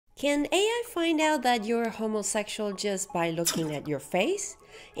Can AI find out that you're homosexual just by looking at your face?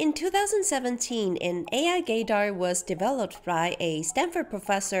 In 2017, an AI Gaydar was developed by a Stanford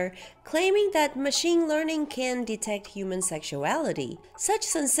professor claiming that machine learning can detect human sexuality. Such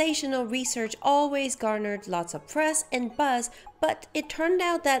sensational research always garnered lots of press and buzz, but it turned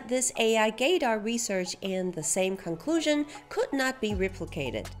out that this AI Gaydar research and the same conclusion could not be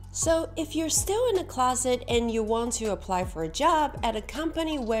replicated. So if you're still in a closet and you want to apply for a job at a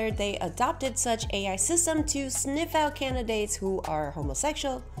company where they adopted such AI system to sniff out candidates who are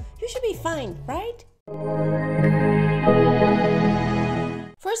homosexual, you should be fine, right?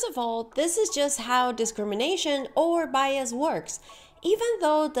 First of all, this is just how discrimination or bias works. Even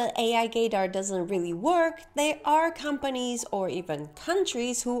though the AI Gaydar doesn't really work, there are companies or even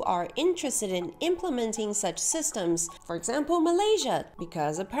countries who are interested in implementing such systems. For example, Malaysia,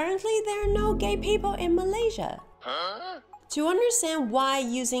 because apparently there are no gay people in Malaysia. To understand why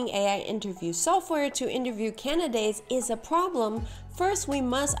using AI interview software to interview candidates is a problem, first we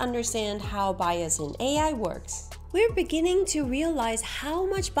must understand how bias in AI works. We're beginning to realize how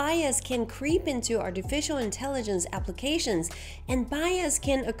much bias can creep into artificial intelligence applications, and bias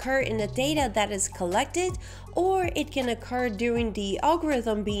can occur in the data that is collected, or it can occur during the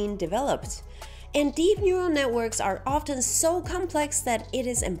algorithm being developed. And deep neural networks are often so complex that it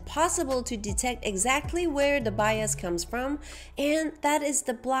is impossible to detect exactly where the bias comes from, and that is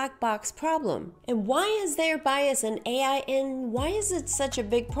the black box problem. And why is there bias in AI, and why is it such a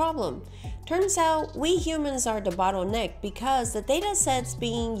big problem? Turns out we humans are the bottleneck because the data sets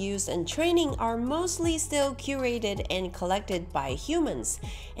being used in training are mostly still curated and collected by humans.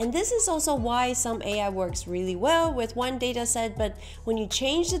 And this is also why some AI works really well with one data set, but when you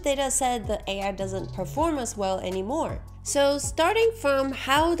change the data set, the AI doesn't perform as well anymore. So starting from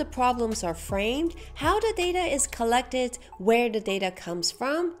how the problems are framed, how the data is collected, where the data comes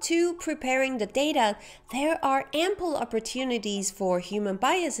from, to preparing the data, there are ample opportunities for human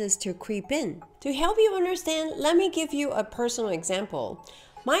biases to creep in. To help you understand, let me give you a personal example.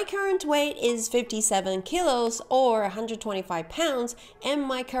 My current weight is 57 kilos or 125 pounds, and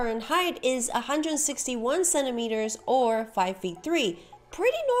my current height is 161 centimeters or 5 feet 3.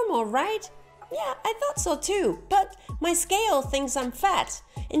 Pretty normal, right? Yeah, I thought so too, but my scale thinks I'm fat.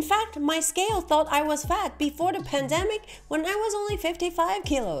 In fact, my scale thought I was fat before the pandemic when I was only 55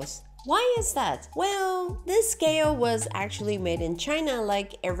 kilos. Why is that? Well, this scale was actually made in China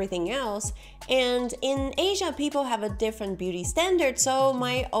like everything else, and in Asia people have a different beauty standard, so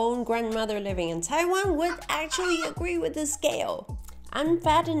my own grandmother living in Taiwan would actually agree with this scale. I'm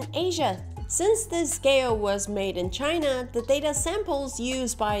fat in Asia. Since this scale was made in China, the data samples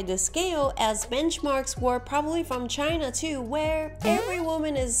used by the scale as benchmarks were probably from China too, where every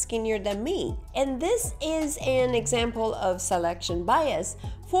woman is skinnier than me. And this is an example of selection bias.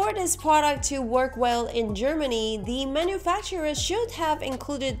 For this product to work well in Germany, the manufacturer should have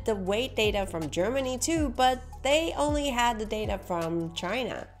included the weight data from Germany too, but they only had the data from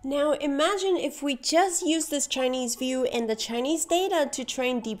China. Now imagine if we just use this Chinese view and the Chinese data to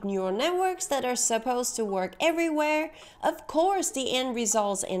train deep neural networks that are supposed to work everywhere. Of course, the end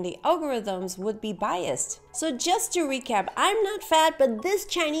results and the algorithms would be biased. So just to recap, I'm not fat, but this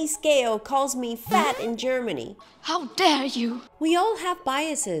Chinese scale calls me fat in Germany. How dare you! We all have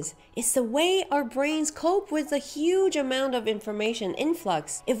biases. It's the way our brains cope with the huge amount of information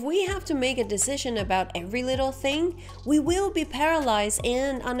influx. If we have to make a decision about every little thing, we will be paralyzed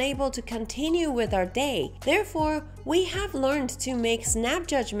and unable to continue with our day. Therefore, we have learned to make snap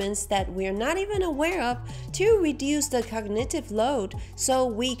judgments that we're not even aware of to reduce the cognitive load so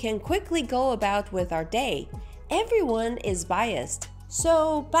we can quickly go about with our day. Everyone is biased.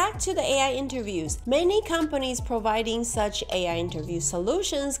 So back to the AI interviews. Many companies providing such AI interview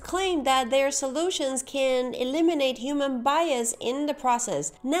solutions claim that their solutions can eliminate human bias in the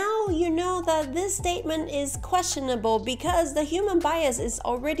process. Now you know that this statement is questionable because the human bias is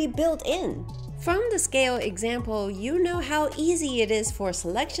already built in. From the scale example, you know how easy it is for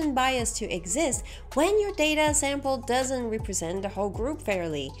selection bias to exist when your data sample doesn't represent the whole group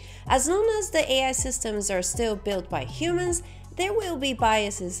fairly. As long as the AI systems are still built by humans, there will be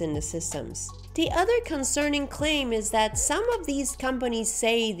biases in the systems. The other concerning claim is that some of these companies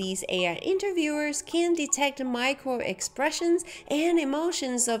say these AI interviewers can detect micro expressions and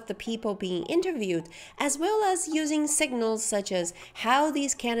emotions of the people being interviewed, as well as using signals such as how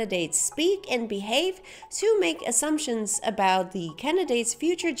these candidates speak and behave to make assumptions about the candidate's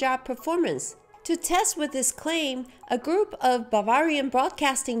future job performance. To test with this claim, a group of Bavarian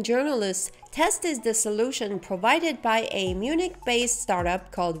broadcasting journalists tested the solution provided by a Munich-based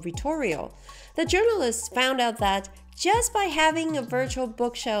startup called Rhetorial. The journalists found out that Just by having a virtual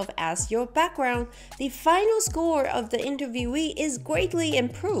bookshelf as your background, the final score of the interviewee is greatly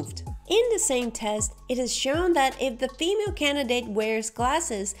improved. In the same test, it is shown that if the female candidate wears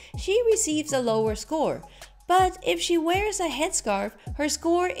glasses, she receives a lower score. But if she wears a headscarf, her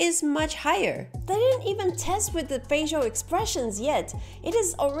score is much higher. They didn't even test with the facial expressions yet. It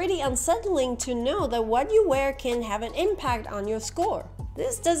is already unsettling to know that what you wear can have an impact on your score.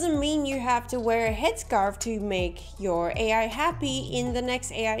 This doesn't mean you have to wear a headscarf to make your AI happy in the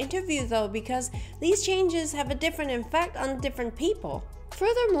next AI interview though, because these changes have a different effect on different people.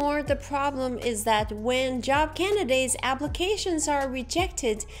 Furthermore, the problem is that when job candidates' applications are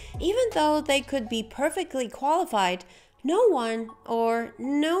rejected, even though they could be perfectly qualified, no one or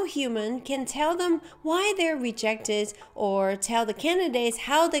no human can tell them why they're rejected or tell the candidates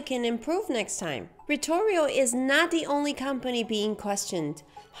how they can improve next time. Rhetorial is not the only company being questioned.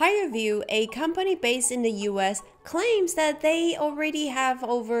 HireVue, a company based in the US, claims that they already have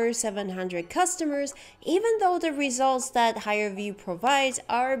over 700 customers, even though the results that HireVue provides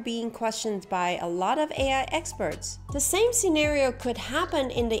are being questioned by a lot of AI experts. The same scenario could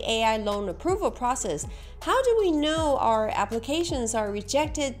happen in the AI loan approval process. How do we know our applications are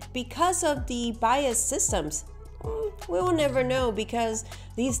rejected because of the biased systems? We will never know because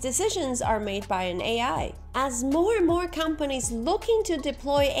these decisions are made by an AI. As more and more companies looking to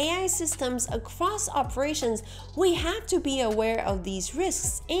deploy AI systems across operations, we have to be aware of these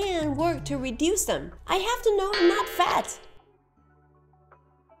risks and work to reduce them. I have to know I'm not fat.